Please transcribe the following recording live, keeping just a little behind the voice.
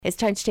It's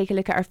time to take a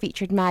look at our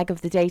featured mag of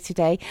the day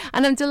today.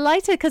 And I'm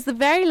delighted because the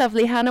very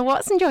lovely Hannah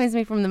Watson joins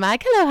me from the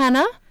mag. Hello,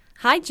 Hannah.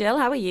 Hi, Jill.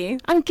 How are you?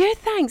 I'm good,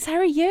 thanks. How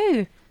are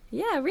you?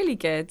 Yeah, really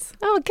good.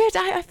 Oh, good.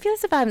 I feel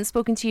as if I haven't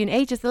spoken to you in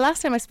ages. The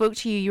last time I spoke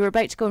to you, you were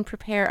about to go and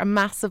prepare a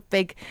massive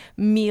big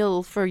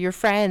meal for your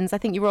friends. I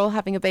think you were all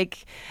having a big...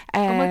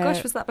 oh my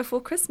gosh, was that before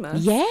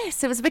Christmas?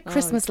 Yes, it was a big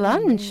Christmas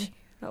lunch.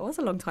 That was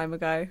a long time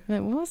ago.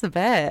 It was a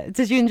bit.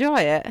 Did you enjoy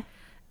it?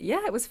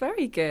 Yeah, it was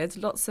very good.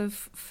 Lots of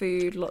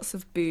food, lots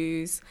of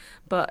booze.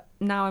 But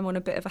now I'm on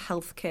a bit of a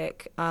health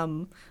kick.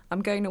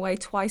 I'm going away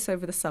twice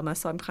over the summer,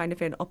 so I'm kind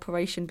of in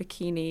Operation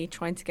Bikini,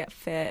 trying to get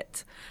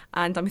fit.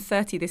 And I'm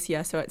 30 this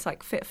year, so it's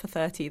like fit for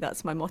 30.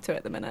 That's my motto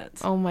at the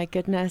minute. Oh my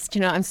goodness. Do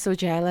you know, I'm so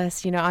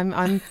jealous. You know,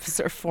 I'm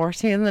sort of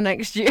 40 in the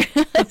next year.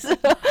 So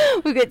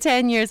we've got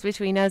 10 years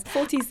between us.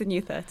 40's the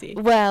new 30.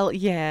 Well,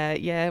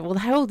 yeah. Well,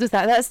 how old is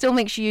that? That still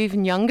makes you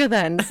even younger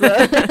then. So.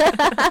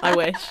 I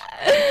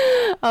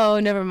wish.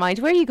 Oh, never mind.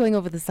 Where are you going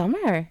over the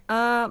summer?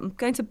 I'm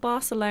going to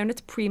Barcelona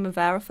to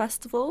Primavera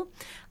Festival.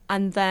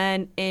 And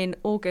then in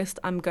August,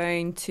 I'm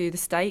going to the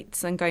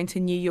States and going to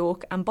New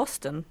York and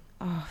Boston.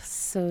 Oh,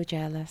 so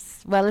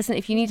jealous. Well, listen,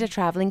 if you need a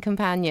travelling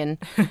companion,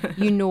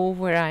 you know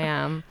where I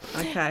am.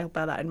 Okay, I'll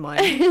bear that in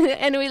mind.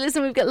 Anyway,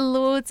 listen, we've got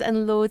loads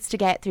and loads to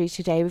get through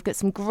today. We've got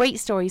some great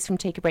stories from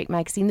Take a Break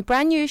magazine. The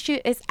brand new issue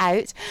is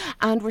out,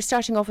 and we're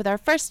starting off with our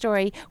first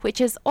story, which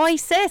is, Oi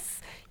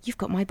sis, you've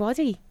got my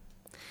body.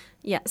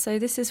 Yeah, so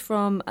this is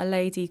from a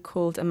lady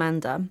called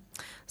Amanda.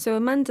 So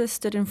Amanda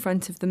stood in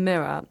front of the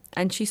mirror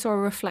and she saw a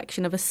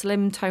reflection of a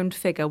slim-toned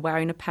figure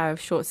wearing a pair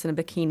of shorts and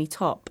a bikini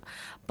top.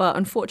 But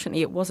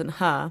unfortunately, it wasn't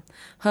her.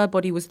 Her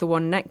body was the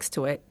one next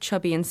to it,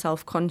 chubby and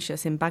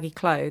self-conscious in baggy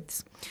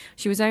clothes.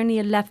 She was only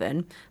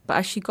 11, but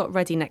as she got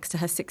ready next to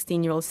her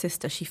 16-year-old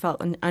sister, she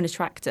felt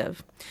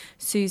unattractive.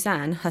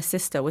 Suzanne, her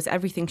sister, was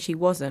everything she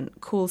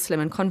wasn't, cool, slim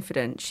and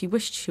confident. She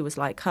wished she was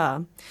like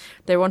her.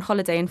 They were on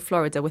holiday in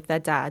Florida with their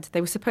dad.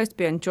 They were supposed to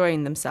be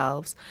enjoying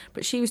themselves,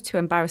 but she was too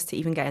embarrassed to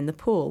even get in the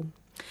pool.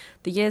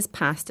 The years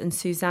passed and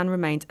Suzanne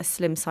remained a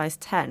slim size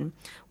 10,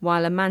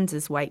 while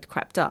Amanda's weight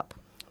crept up.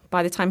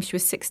 By the time she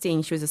was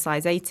 16, she was a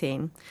size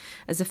 18.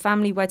 As the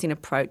family wedding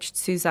approached,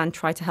 Suzanne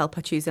tried to help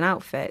her choose an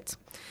outfit,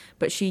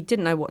 but she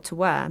didn't know what to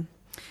wear.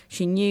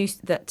 She knew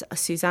that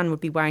Suzanne would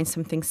be wearing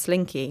something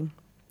slinky,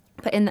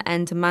 but in the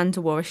end,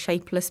 Amanda wore a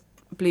shapeless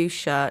blue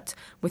shirt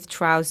with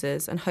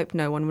trousers and hoped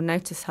no one would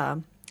notice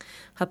her.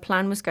 Her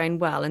plan was going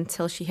well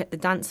until she hit the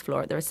dance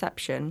floor at the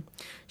reception.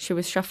 She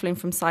was shuffling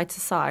from side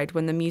to side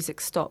when the music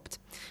stopped.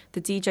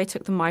 The DJ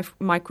took the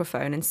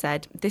microphone and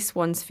said, "This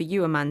one's for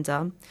you,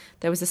 Amanda."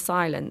 There was a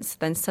silence,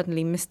 then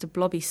suddenly Mr.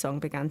 Blobby's song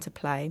began to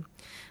play.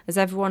 As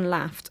everyone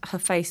laughed, her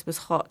face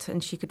was hot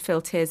and she could feel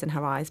tears in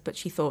her eyes, but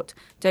she thought,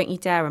 "Don't you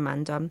dare,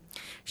 Amanda."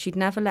 She'd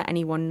never let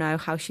anyone know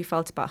how she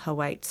felt about her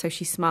weight, so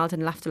she smiled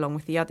and laughed along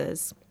with the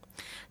others.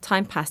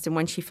 Time passed, and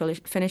when she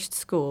finished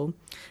school,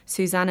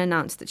 Suzanne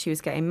announced that she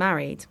was getting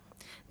married.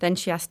 Then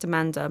she asked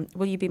Amanda,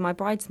 "Will you be my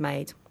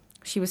bridesmaid?"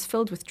 She was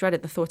filled with dread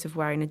at the thought of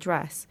wearing a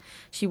dress.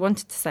 She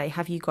wanted to say,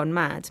 "Have you gone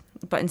mad?"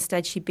 But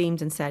instead she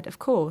beamed and said, "Of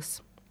course."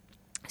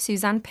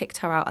 Suzanne picked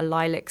her out a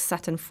lilac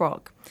satin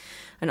frock,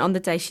 and on the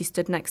day she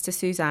stood next to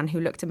Suzanne, who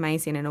looked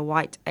amazing in a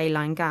white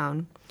A-line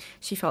gown.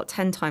 She felt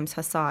 10 times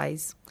her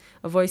size.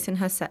 A voice in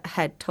her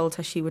head told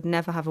her she would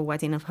never have a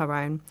wedding of her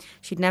own.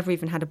 She'd never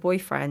even had a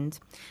boyfriend.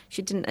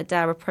 She didn't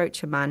dare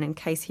approach a man in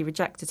case he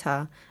rejected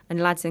her, and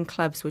lads in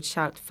clubs would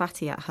shout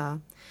fatty at her.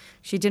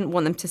 She didn't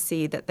want them to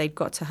see that they'd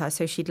got to her,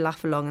 so she'd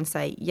laugh along and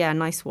say, "Yeah,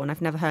 nice one,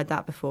 I've never heard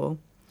that before."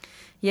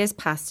 Years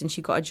passed and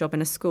she got a job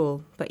in a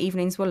school, but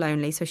evenings were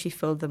lonely, so she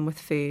filled them with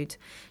food.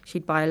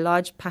 She'd buy a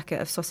large packet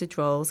of sausage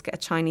rolls, get a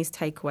Chinese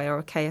takeaway or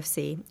a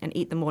KFC, and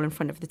eat them all in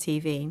front of the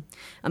TV.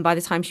 And by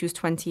the time she was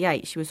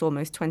 28, she was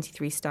almost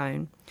 23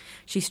 stone.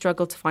 She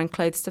struggled to find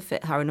clothes to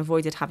fit her and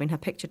avoided having her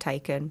picture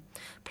taken.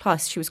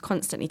 Plus, she was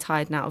constantly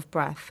tired and out of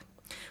breath.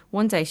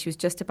 One day she was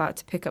just about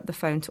to pick up the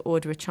phone to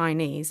order a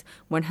Chinese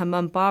when her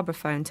mum Barbara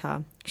phoned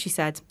her. She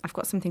said, "I've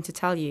got something to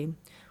tell you."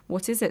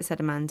 "What is it?" said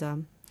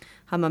Amanda.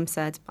 Her mum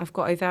said, "I've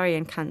got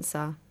ovarian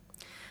cancer."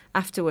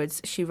 Afterwards,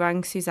 she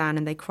rang Suzanne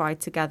and they cried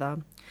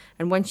together.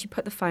 And when she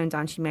put the phone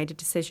down, she made a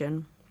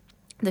decision.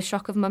 The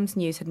shock of mum's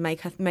news had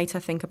made her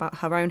think about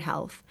her own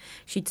health.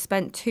 She'd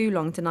spent too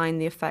long denying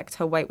the effect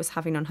her weight was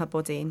having on her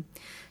body.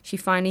 She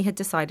finally had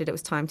decided it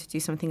was time to do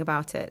something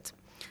about it.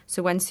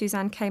 So when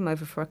Suzanne came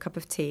over for a cup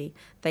of tea,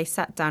 they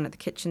sat down at the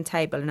kitchen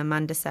table and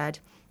Amanda said,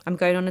 "I'm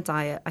going on a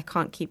diet. I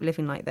can't keep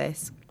living like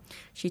this."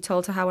 She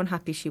told her how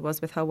unhappy she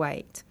was with her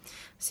weight.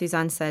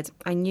 Suzanne said,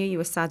 "I knew you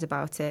were sad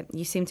about it.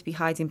 You seem to be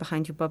hiding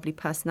behind your bubbly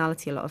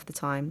personality a lot of the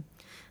time."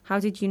 "How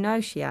did you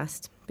know?" she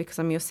asked. "Because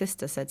I'm your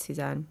sister," said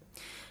Suzanne.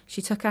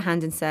 She took her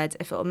hand and said,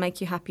 "If it'll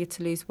make you happier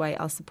to lose weight,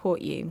 I'll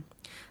support you."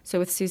 So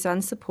with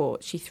Suzanne's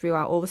support, she threw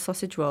out all the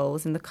sausage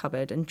rolls in the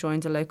cupboard and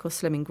joined a local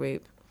slimming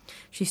group.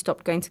 She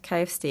stopped going to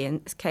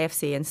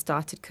KFC and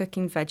started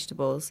cooking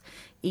vegetables,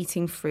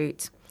 eating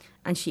fruit,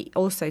 and she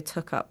also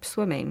took up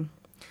swimming.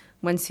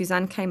 When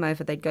Suzanne came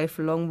over, they'd go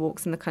for long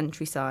walks in the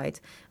countryside,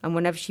 and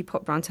whenever she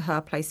popped round to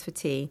her place for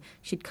tea,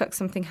 she'd cook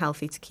something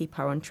healthy to keep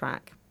her on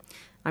track.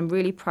 "I'm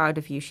really proud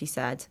of you," she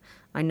said.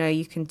 "I know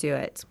you can do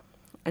it."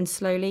 And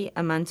slowly,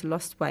 Amanda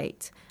lost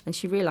weight, and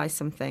she realised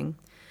something.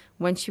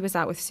 When she was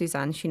out with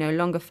Suzanne, she no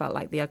longer felt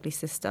like the ugly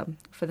sister.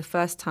 For the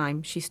first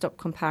time, she stopped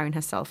comparing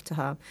herself to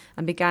her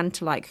and began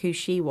to like who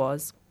she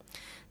was.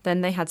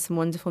 Then they had some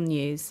wonderful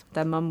news.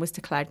 Their mum was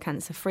declared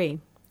cancer-free.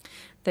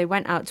 They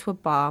went out to a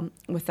bar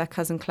with their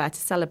cousin Claire to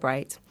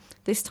celebrate.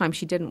 This time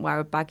she didn't wear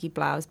a baggy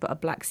blouse but a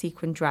black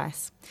sequin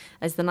dress.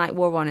 As the night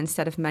wore on,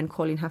 instead of men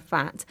calling her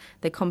fat,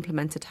 they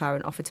complimented her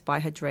and offered to buy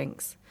her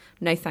drinks.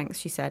 "No thanks,"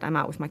 she said. "I'm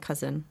out with my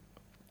cousin."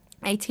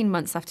 18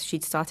 months after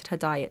she'd started her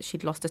diet,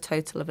 she'd lost a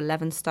total of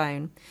 11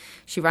 stone.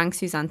 She rang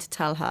Suzanne to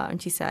tell her,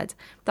 and she said,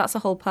 "That's a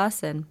whole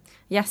person."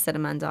 "Yes," said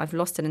Amanda, "I've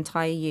lost an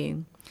entire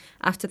you."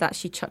 After that,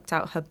 she chucked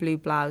out her blue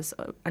blouse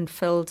and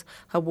filled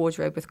her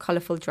wardrobe with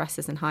colourful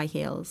dresses and high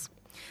heels.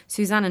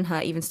 Suzanne and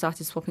her even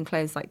started swapping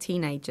clothes like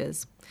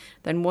teenagers.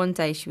 Then one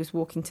day she was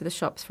walking to the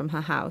shops from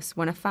her house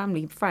when a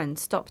family friend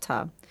stopped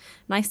her.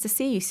 "Nice to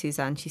see you,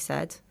 Suzanne," she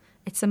said.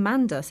 "It's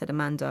Amanda," said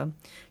Amanda.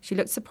 She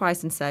looked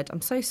surprised and said,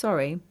 "I'm so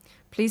sorry."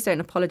 "Please don't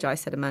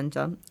apologise," said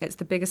Amanda. "It's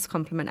the biggest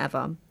compliment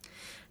ever."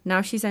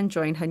 Now she's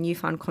enjoying her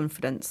newfound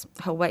confidence.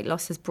 Her weight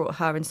loss has brought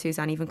her and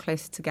Suzanne even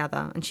closer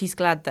together, and she's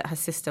glad that her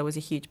sister was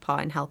a huge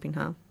part in helping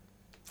her.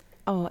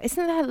 Oh,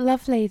 isn't that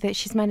lovely that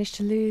she's managed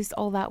to lose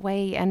all that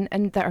weight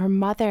and that her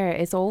mother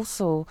is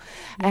also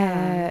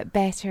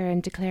better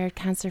and declared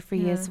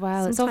cancer-free as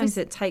well. Sometimes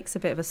it takes a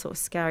bit of a sort of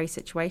scary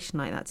situation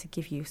like that to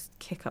give you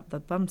kick up the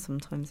bum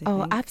sometimes, I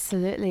think.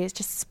 Absolutely. It's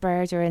just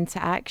spurred her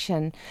into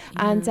action.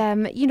 Yeah.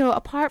 And,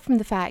 apart from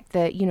the fact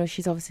that,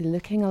 she's obviously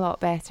looking a lot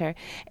better,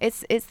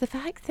 it's the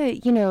fact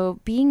that,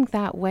 being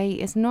that way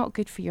is not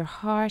good for your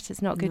heart.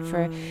 It's not good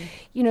for,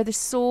 there's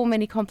so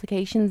many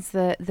complications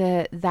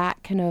that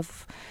kind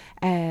of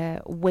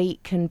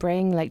weight can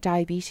bring, like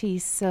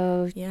diabetes.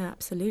 So yeah,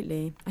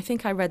 absolutely. I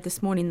think I read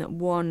this morning that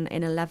 1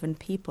 in 11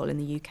 people in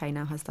the UK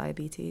now has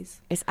diabetes.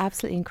 It's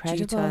absolutely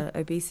incredible. Due to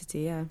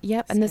obesity, yeah.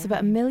 Yep, and there's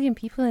about 1 million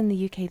people in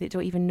the UK that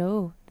don't even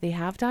know they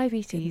have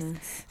diabetes.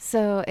 Goodness.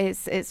 So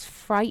it's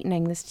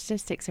frightening. The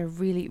statistics are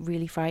really,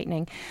 really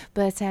frightening.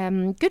 But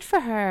good for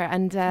her,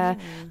 and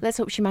let's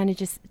hope she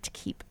manages to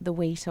keep the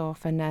weight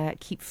off and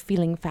keep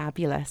feeling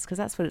fabulous, because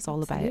that's what it's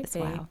all about as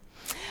well.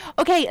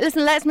 Okay,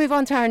 listen, let's move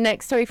on to our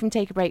next story from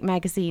Take a Break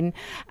magazine.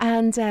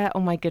 And oh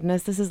my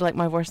goodness, this is like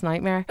my worst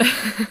nightmare.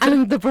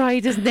 And the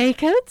bride is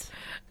naked.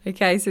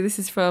 Okay, so this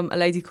is from a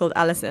lady called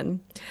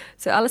Alison.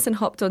 So Alison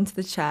hopped onto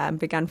the chair and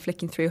began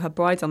flicking through her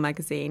bridal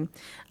magazine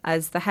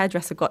as the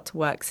hairdresser got to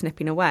work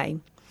snipping away.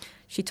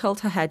 She told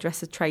her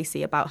hairdresser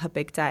Tracy about her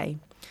big day.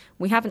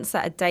 "We haven't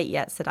set a date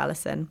yet," said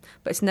Alison,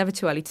 "but it's never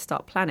too early to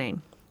start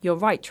planning." "You're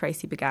right,"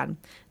 Tracy began.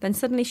 Then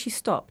suddenly she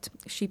stopped.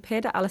 She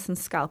peered at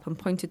Alison's scalp and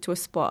pointed to a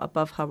spot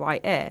above her right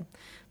ear.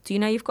 "Do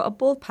you know you've got a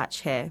bald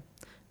patch here?"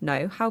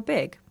 "No, how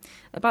big?"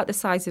 "About the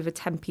size of a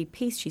 10p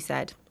piece," she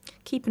said.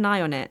 "Keep an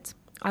eye on it."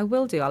 "I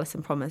will do,"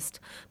 Alison promised,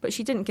 but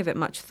she didn't give it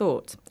much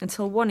thought,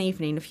 until one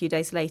evening a few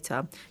days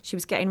later, she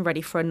was getting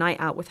ready for a night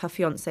out with her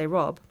fiancé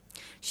Rob.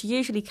 She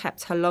usually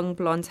kept her long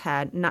blonde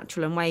hair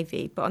natural and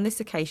wavy, but on this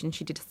occasion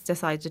she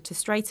decided to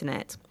straighten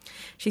it.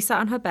 She sat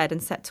on her bed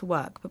and set to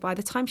work, but by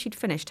the time she'd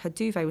finished, her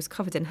duvet was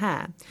covered in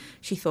hair.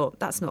 She thought,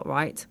 "That's not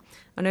right."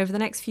 And over the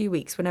next few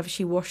weeks, whenever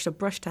she washed or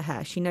brushed her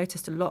hair, she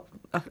noticed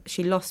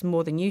she lost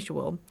more than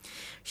usual.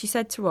 She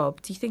said to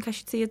Rob, "Do you think I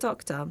should see a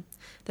doctor?"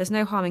 "There's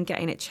no harm in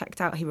getting it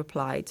checked out," he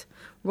replied.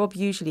 Rob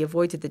usually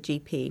avoided the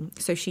GP,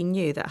 so she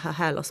knew that her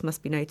hair loss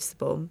must be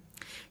noticeable.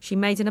 She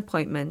made an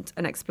appointment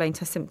and explained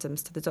her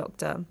symptoms to the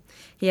doctor.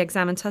 He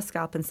examined her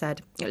scalp and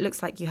said, "It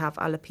looks like you have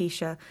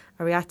alopecia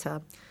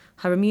areata."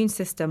 Her immune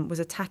system was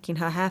attacking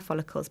her hair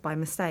follicles by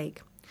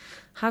mistake.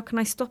 "How can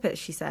I stop it?"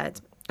 she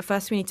said.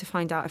 "First we need to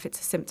find out if it's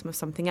a symptom of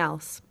something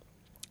else."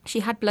 She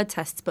had blood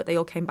tests, but they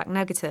all came back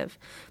negative.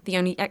 The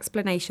only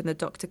explanation the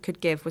doctor could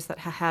give was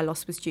that her hair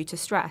loss was due to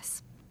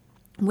stress.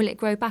 "Will it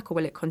grow back or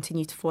will it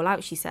continue to fall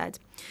out?" she said.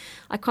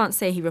 "I can't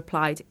say," he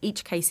replied.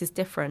 "Each case is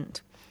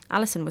different."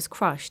 Alison was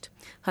crushed.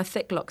 Her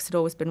thick locks had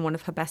always been one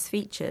of her best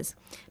features.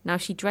 Now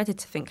she dreaded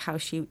to think how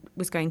she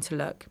was going to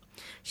look.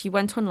 She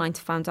went online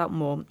to find out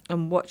more,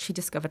 and what she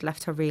discovered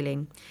left her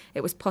reeling.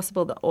 It was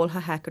possible that all her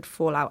hair could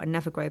fall out and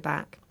never grow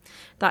back.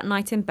 That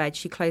night in bed,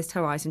 she closed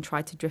her eyes and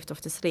tried to drift off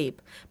to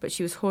sleep, but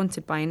she was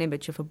haunted by an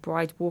image of a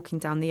bride walking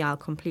down the aisle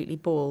completely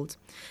bald.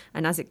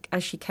 And as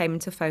she came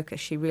into focus,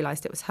 she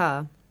realised it was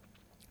her.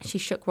 She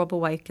shook Rob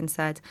awake and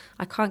said,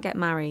 "I can't get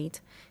married."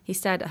 He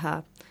stared at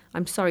her.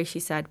 "I'm sorry," she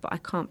said, "but I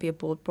can't be a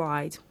bald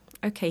bride."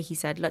 "Okay," he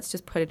said, "let's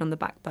just put it on the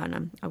back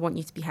burner. I want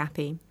you to be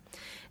happy."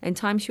 In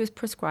time, she was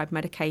prescribed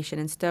medication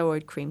and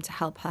steroid cream to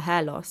help her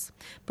hair loss,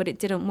 but it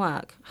didn't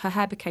work. Her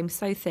hair became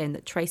so thin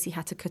that Tracy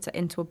had to cut it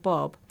into a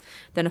bob.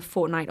 Then a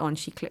fortnight on,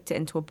 she clipped it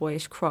into a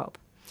boyish crop.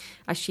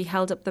 As she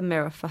held up the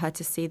mirror for her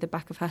to see the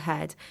back of her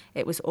head,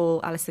 it was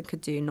all Alison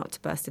could do not to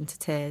burst into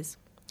tears.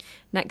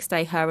 Next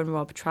day, her and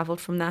Rob travelled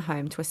from their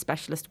home to a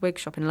specialist wig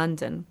shop in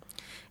London.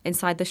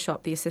 Inside the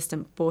shop, the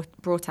assistant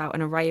brought out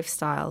an array of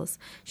styles.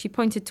 She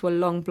pointed to a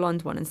long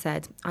blonde one and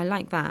said, "I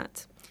like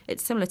that."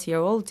 "It's similar to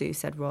your old do,"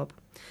 said Rob.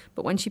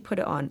 But when she put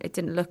it on, it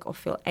didn't look or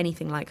feel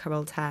anything like her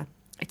old hair.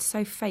 "It's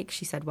so fake,"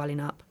 she said, welling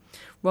up.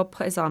 Rob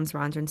put his arms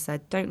around her and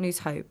said, "Don't lose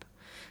hope."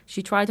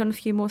 She tried on a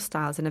few more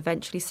styles and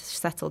eventually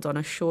settled on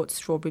a short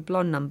strawberry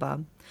blonde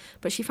number.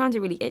 But she found it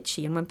really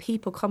itchy, and when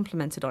people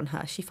complimented on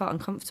her, she felt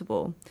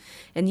uncomfortable.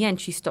 In the end,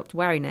 she stopped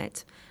wearing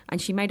it,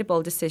 and she made a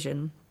bold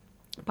decision.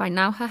 By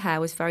now, her hair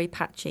was very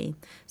patchy,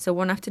 so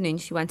one afternoon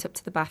she went up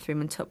to the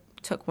bathroom and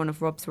took one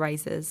of Rob's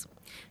razors.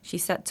 She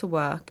set to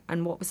work,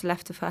 and what was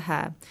left of her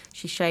hair,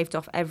 she shaved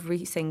off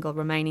every single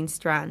remaining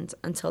strand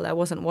until there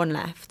wasn't one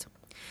left.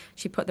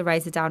 She put the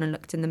razor down and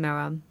looked in the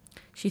mirror.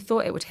 She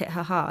thought it would hit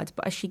her hard,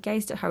 but as she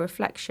gazed at her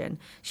reflection,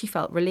 she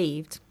felt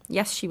relieved.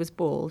 Yes, she was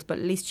bald, but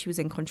at least she was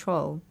in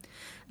control.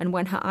 And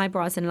when her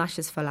eyebrows and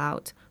lashes fell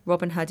out,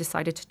 Rob and her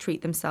decided to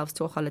treat themselves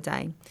to a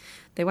holiday.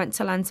 They went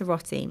to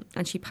Lanzarote,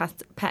 and she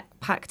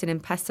packed an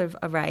impressive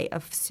array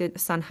of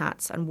sun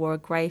hats and wore a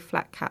grey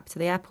flat cap to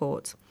the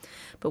airport.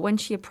 But when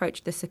she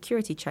approached the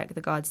security check,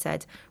 the guard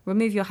said,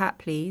 "Remove your hat,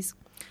 please."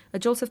 A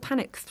jolt of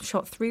panic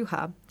shot through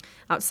her.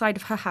 Outside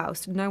of her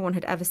house, no one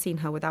had ever seen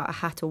her without a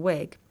hat or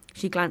wig.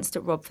 She glanced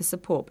at Rob for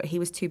support, but he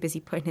was too busy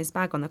putting his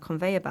bag on the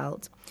conveyor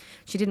belt.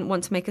 She didn't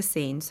want to make a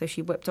scene, so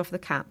she whipped off the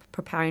cap,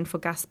 preparing for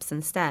gasps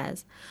and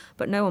stares.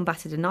 But no one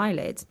batted an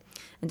eyelid.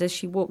 And as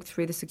she walked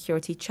through the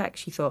security check,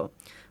 she thought,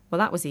 well,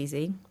 that was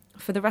easy.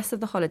 For the rest of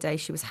the holiday,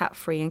 she was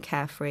hat-free and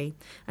carefree,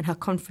 and her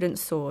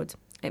confidence soared.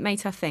 It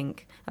made her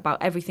think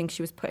about everything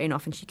she was putting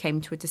off, and she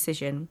came to a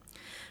decision.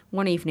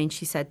 One evening,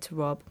 she said to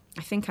Rob,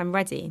 "I think I'm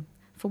ready."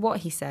 "For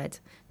what?" he said.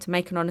 "To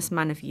make an honest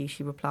man of you,"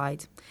 she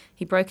replied.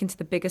 He broke into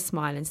the biggest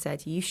smile and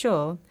said, "You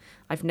sure?"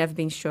 "I've never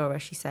been surer,"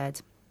 she said.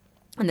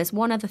 "And there's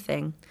one other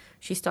thing."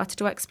 She started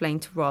to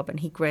explain to Rob, and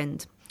he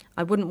grinned.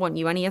 "I wouldn't want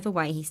you any other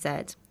way," he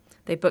said.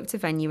 They booked a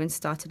venue and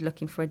started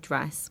looking for a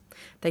dress.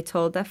 They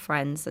told their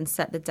friends and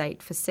set the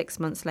date for 6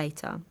 months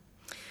later.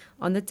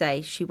 On the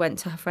day, she went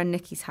to her friend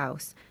Nikki's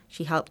house.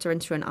 She helped her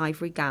into an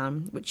ivory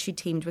gown, which she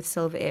teamed with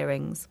silver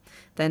earrings.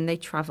 Then they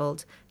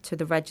travelled to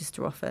the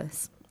register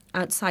office.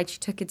 Outside, she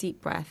took a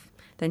deep breath.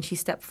 Then she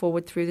stepped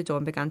forward through the door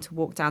and began to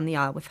walk down the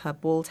aisle with her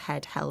bald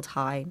head held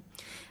high.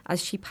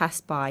 As she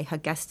passed by, her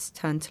guests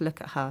turned to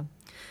look at her.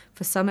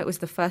 For some, it was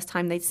the first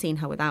time they'd seen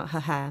her without her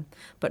hair,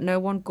 but no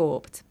one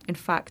gawped. In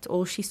fact,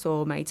 all she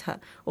saw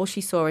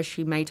as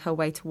she made her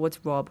way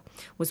towards Rob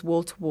was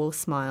wall-to-wall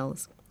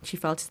smiles. She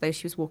felt as though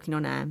she was walking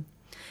on air.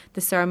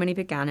 The ceremony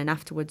began, and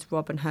afterwards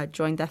Rob and her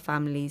joined their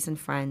families and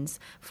friends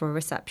for a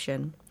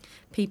reception.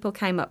 People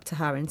came up to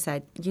her and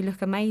said, "You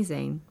look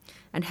amazing."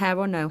 And hair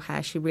or no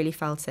hair, she really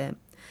felt it.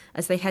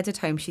 As they headed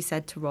home, she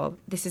said to Rob,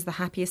 "This is the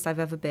happiest I've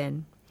ever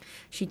been."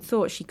 She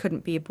thought she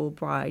couldn't be a bald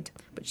bride,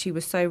 but she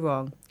was so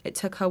wrong. It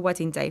took her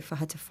wedding day for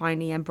her to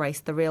finally embrace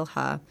the real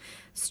her,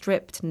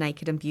 stripped,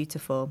 naked and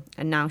beautiful,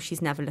 and now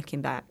she's never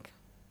looking back.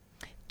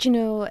 Do you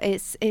know,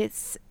 it's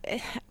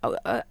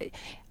a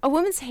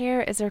woman's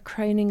hair is her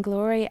crowning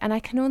glory, and I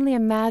can only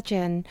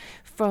imagine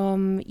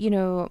from,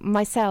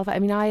 myself. I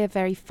mean, I have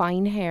very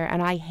fine hair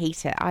and I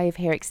hate it. I have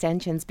hair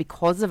extensions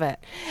because of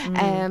it.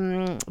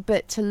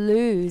 But to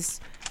lose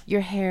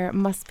your hair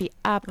must be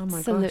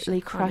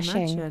absolutely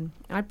crushing.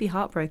 I'd be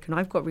heartbroken.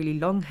 I've got really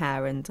long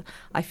hair, and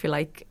I feel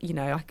like,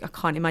 I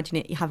can't imagine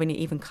it having it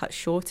even cut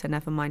shorter,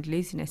 never mind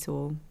losing it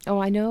all. Oh,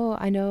 I know.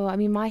 I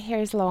mean, my hair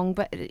is long,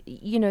 but,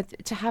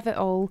 to have it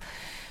all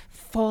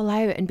fall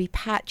out and be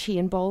patchy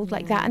and bald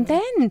like that, and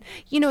then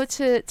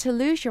to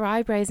lose your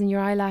eyebrows and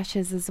your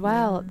eyelashes as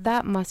well,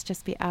 that must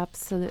just be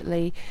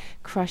absolutely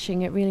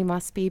crushing. It really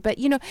must be. But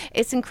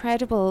it's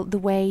incredible the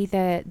way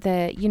that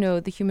the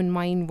human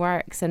mind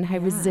works, and how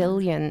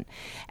resilient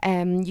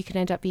you can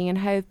end up being, and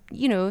how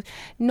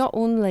not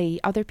only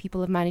other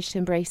people have managed to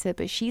embrace it,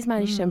 but she's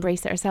managed to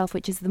embrace it herself,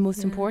 which is the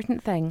most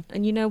important thing.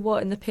 And you know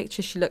what, in the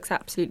picture she looks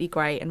absolutely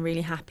great and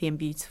really happy and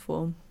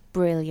beautiful.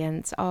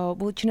 Brilliant. Oh,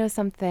 well, do you know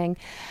something?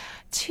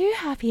 2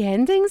 happy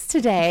endings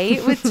today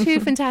with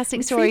 2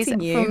 fantastic stories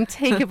from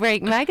Take a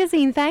Break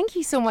magazine. Thank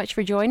you so much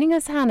for joining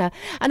us, Hannah.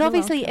 And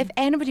obviously, if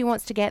anybody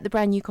wants to get the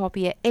brand new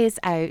copy, it is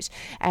out.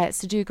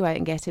 So do go out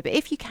and get it. But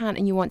if you can't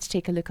and you want to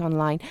take a look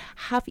online,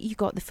 have you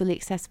got the fully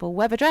accessible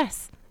web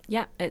address?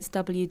 Yeah, it's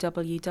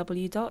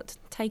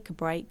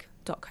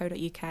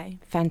www.takeabreak.co.uk.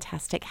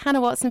 Fantastic.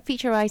 Hannah Watson,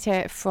 feature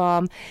writer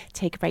from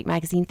Take a Break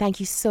magazine.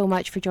 Thank you so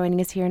much for joining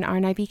us here on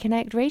RNIB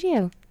Connect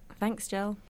Radio. Thanks, Jill.